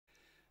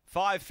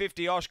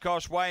5.50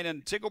 Oshkosh Wayne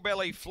and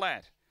Ticklebelly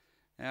Flat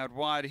out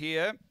wide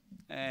here.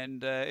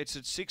 And it's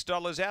at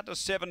 $6 out to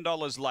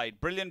 $7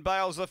 late. Brilliant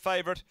Bale's the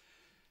favourite.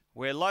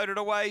 We're loaded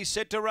away,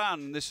 set to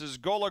run. This is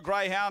Gawler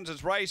Greyhounds.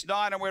 It's race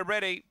 9 and we're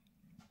ready.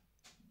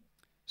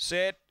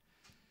 Set.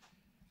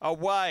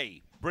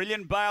 Away.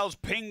 Brilliant Bale's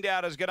pinged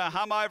out, is going to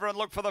hum over and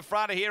look for the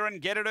front here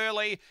and get it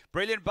early.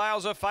 Brilliant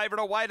Bale's a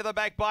favourite, away to the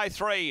back by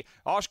 3.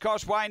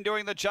 Oshkosh Wayne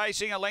doing the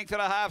chasing, a length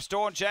and a half.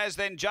 Staunch As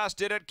then Just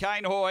Did It.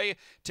 Cane Hoy,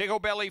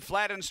 Ticklebelly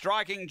Flat and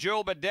Striking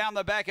Jewel, but down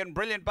the back and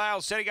Brilliant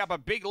Bale setting up a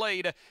big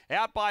lead.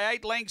 Out by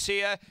 8 lengths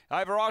here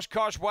over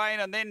Oshkosh Wayne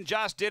and then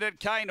Just Did It.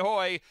 Cane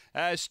Hoy,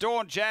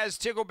 Staunch As,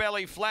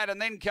 Ticklebelly Flat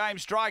and then came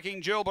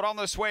Striking Jewel, but on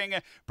the swing,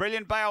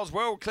 Brilliant Bale's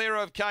well clear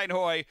of Cane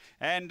Hoy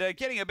and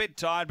getting a bit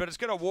tired, but it's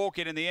going to walk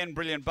in the end.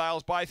 Brilliant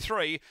Bales by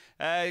 3.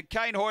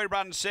 Cane Hoy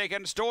runs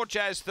second, Staunch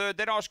As third,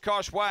 then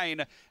Oshkosh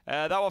Wayne.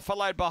 They were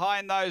followed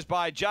behind those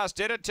by Just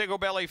Did It,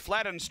 Ticklebelly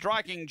Flat and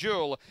Striking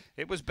Jewel.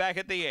 It was back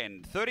at the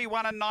end.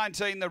 31 and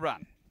 19 the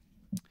run.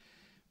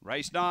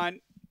 Race 9.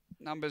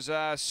 Numbers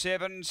are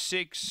 7,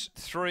 6,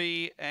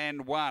 3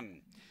 and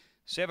 1.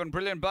 7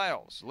 Brilliant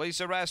Bales.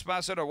 Lisa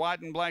Rasmussen, a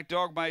white and black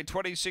dog, made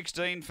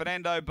 2016.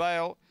 Fernando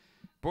Bale.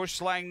 Bush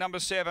Slang number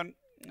 7.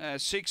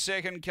 6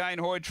 second Cane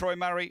Hoy, Troy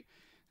Murray.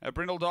 A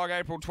Brindle Dog,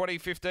 April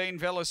 2015,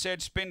 Vela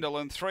said Spindle,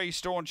 and 3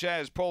 Staunch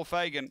As, Paul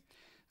Fagan.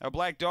 A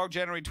Black Dog,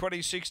 January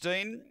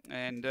 2016,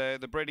 and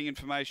the breeding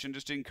information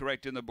just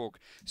incorrect in the book.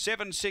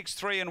 7, 6,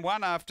 3 and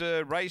 1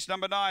 after race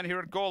number 9 here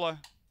at Gawler.